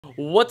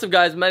What's up,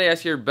 guys? Mattie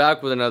here,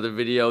 back with another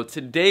video.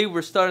 Today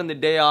we're starting the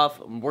day off.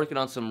 I'm working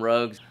on some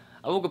rugs.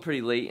 I woke up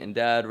pretty late and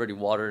Dad already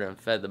watered and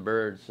fed the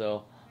birds,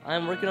 so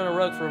I'm working on a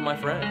rug for my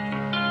friend.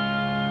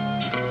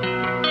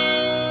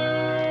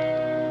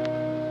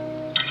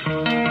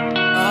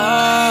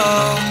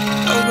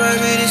 Oh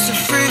baby, this a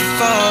free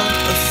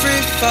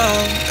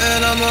fall,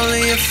 and I'm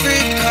only a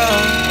free call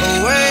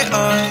away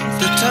all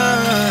the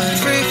time.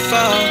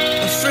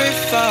 Free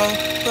fall,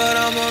 but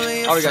I'm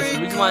only a Alright guys, so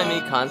the reason why I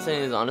make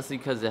content is honestly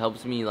because it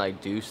helps me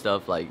like do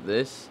stuff like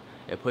this.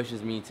 It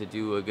pushes me to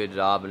do a good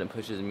job and it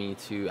pushes me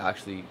to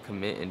actually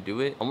commit and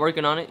do it. I'm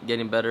working on it,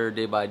 getting better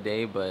day by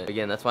day, but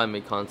again, that's why I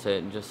make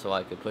content, just so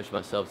I could push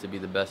myself to be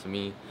the best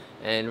me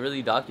and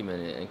really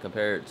document it and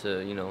compare it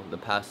to, you know, the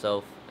past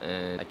self,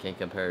 and I can't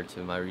compare it to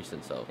my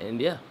recent self. And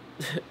yeah,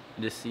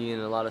 just seeing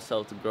a lot of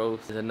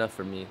self-growth is enough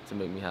for me to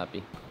make me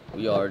happy.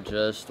 We are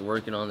just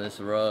working on this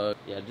rug.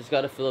 Yeah, just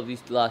gotta fill up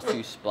these last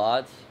two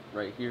spots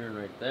right here and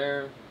right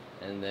there,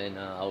 and then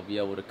I'll be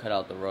able to cut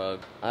out the rug.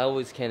 I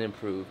always can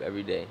improve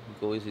every day. You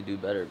can always do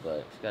better,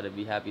 but just gotta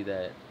be happy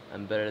that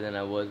I'm better than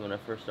I was when I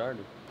first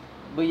started.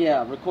 But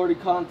yeah, recording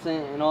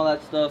content and all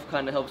that stuff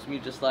kind of helps me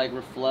just like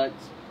reflect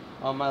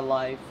on my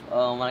life.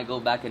 When I go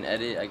back and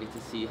edit, I get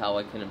to see how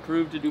I can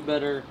improve to do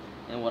better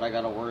and what I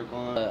gotta work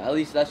on. At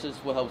least that's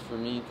just what helps for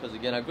me, because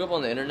again, I grew up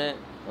on the internet.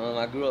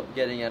 I grew up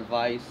getting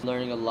advice,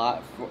 learning a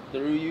lot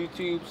through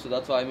YouTube, so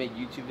that's why I make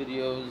YouTube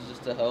videos,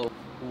 just to help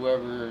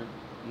whoever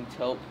needs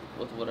help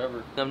with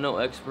whatever. I'm no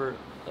expert.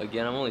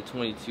 Again, I'm only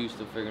 22,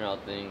 still figuring out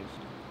things.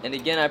 And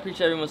again, I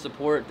appreciate everyone's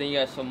support. Thank you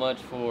guys so much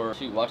for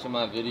watching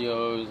my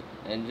videos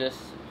and just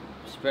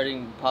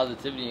spreading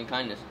positivity and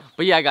kindness.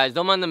 But yeah, guys,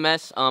 don't mind the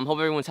mess. Hope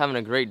everyone's having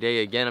a great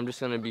day. Again, I'm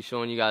just gonna be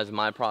showing you guys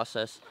my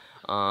process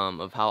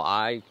of how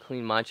I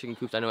clean my chicken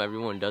coops. I know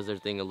everyone does their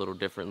thing a little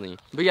differently.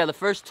 But yeah, the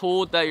first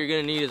tool that you're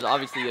gonna need is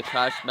obviously a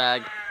trash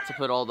bag to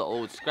put all the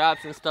old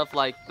scraps and stuff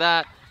like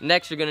that.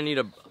 Next, you're gonna need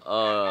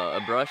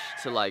a brush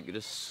to like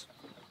just,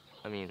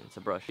 I mean, it's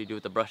a brush. You do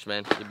with the brush,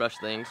 man. You brush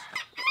things.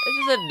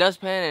 It's just a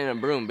dustpan and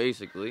a broom,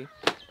 basically.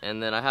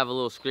 And then I have a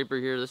little scraper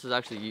here. This is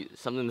actually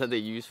something that they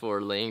use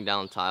for laying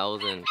down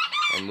tiles and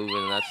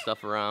moving that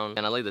stuff around.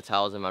 And I lay the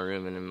towels in my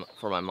room, and then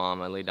for my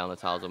mom, I lay down the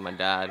towels with my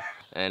dad.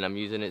 And I'm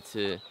using it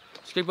to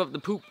scrape up the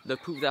poop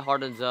that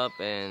hardens up,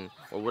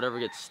 or whatever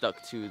gets stuck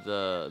to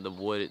the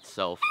wood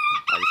itself.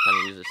 I just kind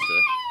of use this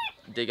to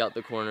dig out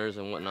the corners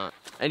and whatnot.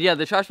 And yeah,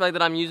 the trash bag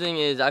that I'm using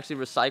is actually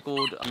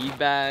recycled bead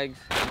bags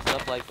and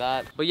stuff like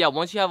that. But yeah,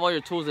 once you have all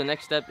your tools, the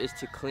next step is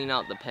to clean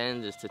out the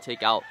pens, is to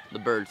take out the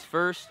birds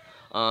first.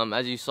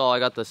 As you saw, I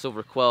got the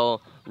silver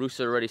quail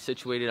rooster already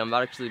situated. I'm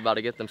actually about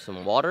to get them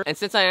some water. And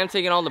since I am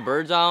taking all the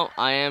birds out,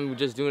 I am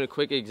just doing a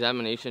quick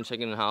examination,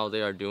 checking how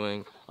they are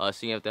doing,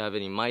 seeing if they have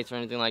any mites or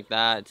anything like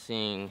that,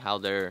 seeing how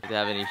if they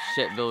have any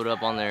shit build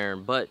up on their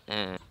butt,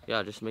 and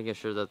yeah, just making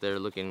sure that they're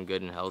looking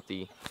good and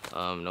healthy,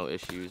 no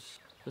issues.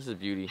 This is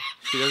Beauty.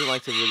 She doesn't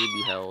like to really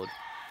be held.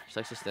 She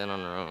likes to stand on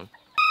her own.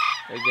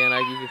 Again,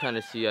 you can kind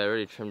of see I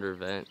already trimmed her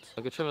vent.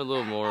 I could trim it a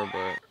little more,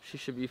 but she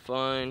should be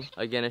fine.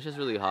 Again, it's just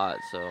really hot,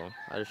 so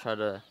I just try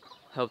to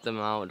help them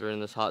out during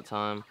this hot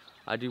time.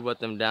 I do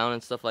wet them down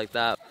and stuff like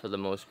that. For the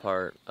most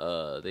part,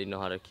 they know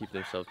how to keep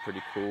themselves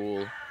pretty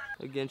cool.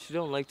 Again, she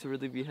don't like to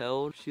really be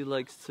held. She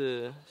likes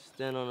to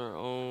stand on her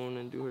own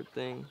and do her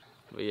thing.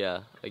 But yeah,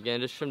 again,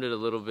 just trimmed it a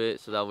little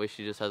bit so that way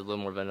she just has a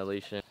little more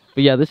ventilation.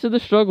 But yeah, this is the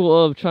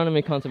struggle of trying to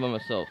make content by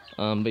myself.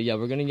 But yeah,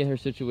 we're gonna get her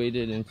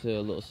situated into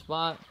a little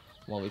spot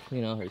while we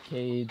clean out her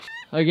cage.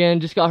 Again,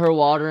 just got her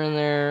water in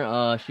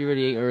there. She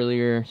already ate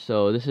earlier,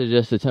 so this is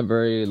just a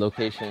temporary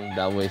location.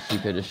 That way she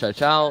could just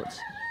stretch out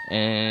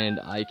and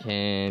I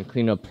can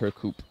clean up her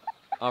coop.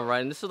 All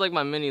right, and this is like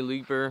my mini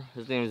leaper.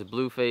 His name is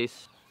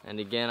Blueface. And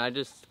again, I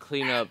just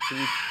clean up 3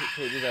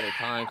 cages at a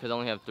time because I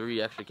only have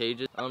 3 extra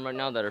cages right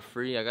now that are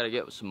free. I gotta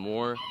get some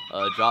more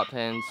drop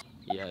pens.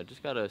 Yeah,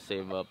 just gotta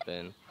save up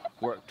and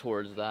work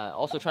towards that.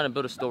 Also trying to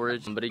build a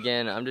storage, but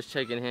again, I'm just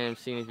checking him,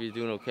 seeing if he's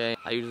doing okay.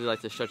 I usually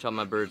like to stretch out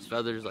my bird's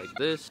feathers like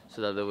this,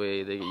 so that the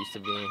way they get used to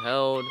being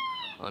held.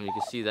 You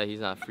can see that he's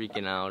not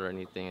freaking out or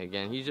anything.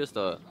 Again, he's just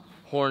a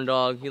horn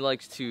dog. He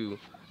likes to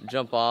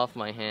jump off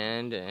my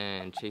hand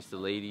and chase the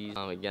ladies.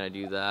 Again, I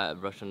do that. I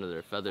brush under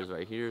their feathers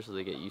right here so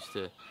they get used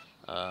to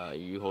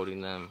you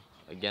holding them.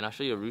 Again, I'll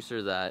show you a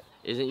rooster that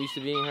isn't used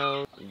to being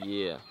held.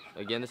 Yeah,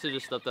 again, this is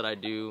just stuff that I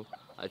do.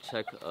 I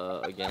check,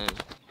 again,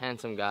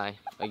 handsome guy.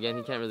 Again,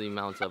 he can't really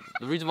mount up.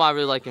 The reason why I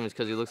really like him is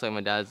because he looks like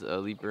my dad's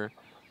leaper.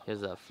 He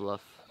has that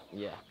fluff.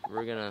 Yeah,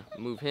 we're gonna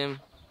move him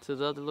to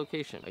the other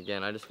location.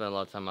 Again, I just spent a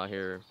lot of time out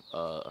here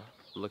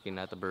looking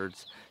at the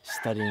birds,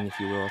 studying, if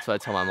you will. So I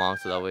tell my mom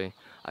so that way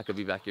I could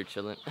be back here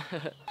chilling.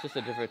 Just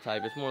a different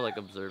type. It's more like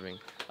observing.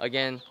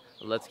 Again,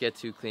 let's get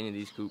to cleaning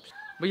these coops.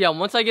 But yeah,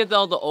 once I get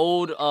all the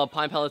old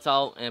pine pellets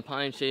out and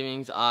pine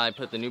shavings, I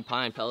put the new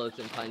pine pellets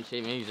and pine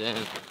shavings in.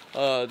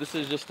 This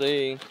is just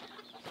a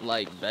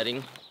like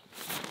bedding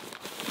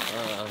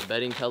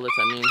pellets,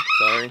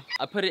 sorry.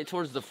 I put it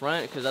towards the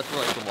front because that's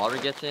where like the water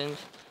gets in.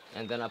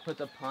 And then I put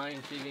the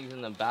pine shavings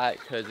in the back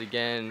because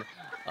again,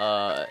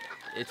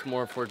 it's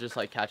more for just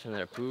like catching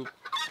their poop.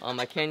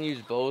 I can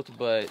use both,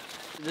 but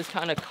this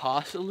kind of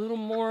costs a little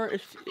more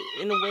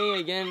in a way.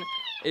 Again,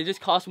 it just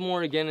costs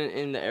more again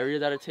in the area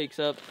that it takes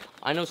up.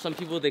 I know some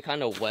people, they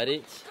kind of wet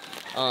it,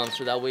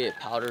 so that way it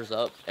powders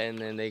up, and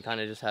then they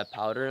kind of just have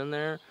powder in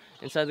there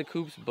inside the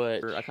coops.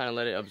 But I kind of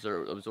let it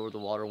absorb the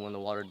water when the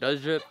water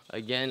does drip.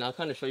 Again, I'll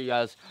kind of show you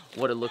guys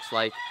what it looks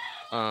like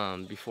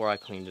before I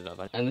cleaned it up.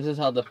 And this is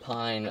how the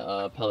pine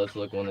pellets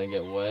look when they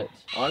get wet.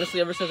 Honestly,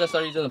 ever since I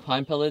started using the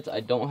pine pellets, I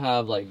don't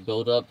have like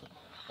buildup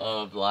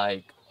of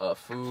like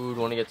food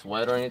when it gets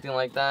wet or anything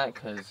like that,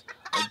 because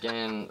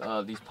again,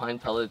 these pine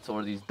pellets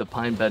or the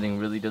pine bedding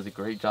really does a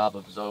great job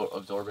of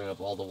absorbing up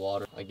all the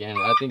water. Again,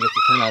 I think it's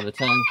a 10 out of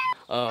 10.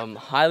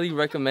 Highly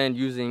recommend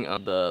using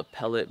the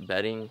pellet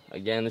bedding.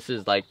 Again, this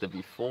is like the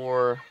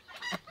before.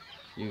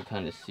 You can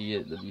kind of see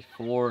it, the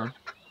before,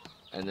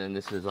 and then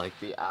this is like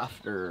the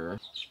after,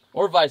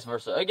 or vice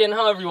versa. Again,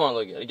 however you want to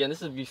look at it. Again,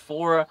 this is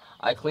before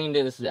I cleaned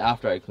it, this is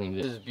after I cleaned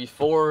it. This is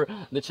before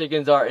the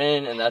chickens are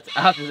in, and that's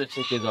after the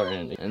chickens are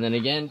in. And then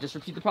again, just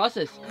repeat the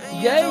process.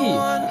 Yay!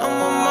 On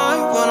my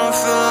mind when I'm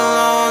feeling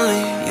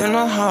lonely. You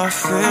know how I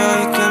feel, you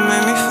can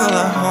make me feel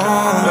at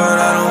home. But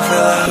I don't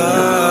feel at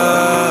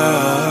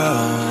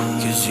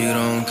home, 'cause you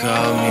don't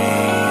call me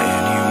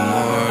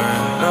anymore.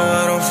 No,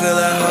 I don't feel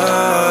at home,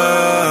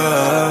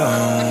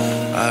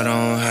 I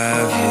don't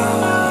have you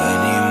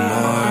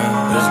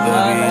anymore. 'Cause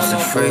baby, it's a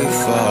free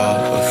fall,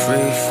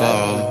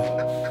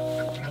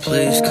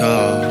 Please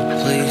call,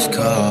 baby.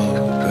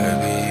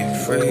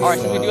 Alright,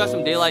 so we do got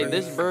some daylight.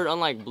 This bird,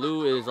 unlike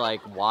Blue, is like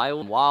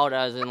wild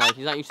as in like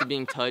he's not used to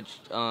being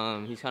touched.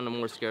 He's kind of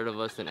more scared of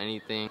us than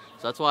anything.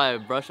 So that's why I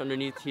brush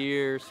underneath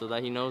here, so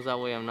that he knows that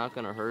way I'm not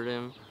gonna hurt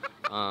him.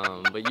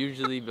 But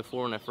usually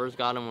before, when I first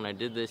got him, when I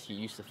did this, he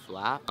used to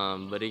flap.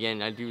 But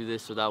again, I do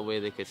this so that way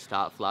they could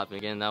stop flapping.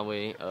 Again, that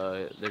way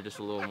they're just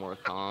a little more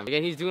calm.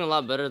 Again, he's doing a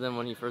lot better than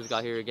when he first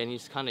got here. Again,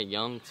 he's kind of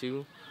young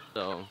too.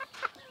 So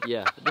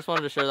yeah, I just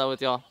wanted to share that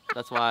with y'all.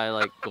 That's why I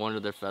like go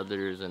under their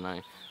feathers and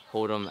I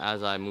hold them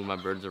as I move my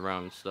birds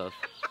around and stuff.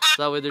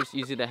 So that way they're just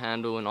easy to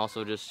handle, and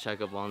also just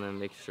check up on them,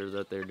 make sure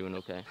that they're doing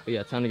okay. But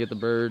yeah, time to get the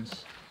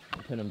birds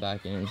and put them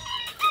back in.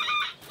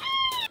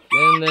 Get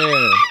in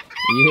there.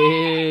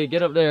 Yeah,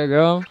 get up there,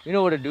 girl. You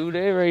know what to do.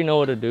 They already know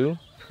what to do.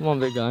 Come on,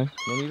 big guy.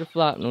 No need to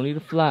flap. No need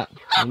to flap.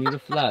 No need to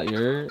flap. You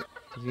heard?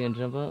 Is he gonna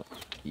jump up?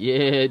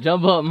 Yeah,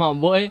 jump up, my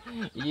boy.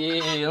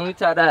 Yeah, let me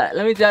try that.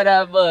 Let me try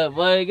that butt,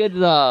 boy. Good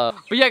job.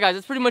 But yeah, guys,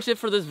 that's pretty much it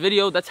for this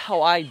video. That's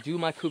how I do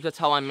my coops. That's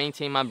how I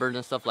maintain my birds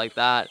and stuff like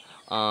that.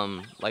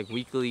 Like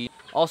weekly.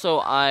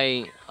 Also,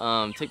 I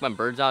take my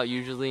birds out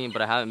usually,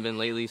 but I haven't been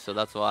lately, so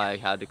that's why I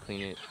had to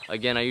clean it.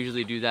 Again, I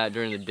usually do that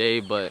during the day,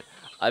 but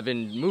I've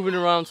been moving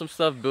around some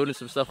stuff, building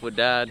some stuff with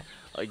Dad.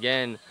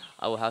 Again,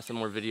 I will have some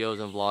more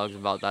videos and vlogs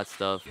about that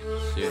stuff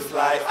soon.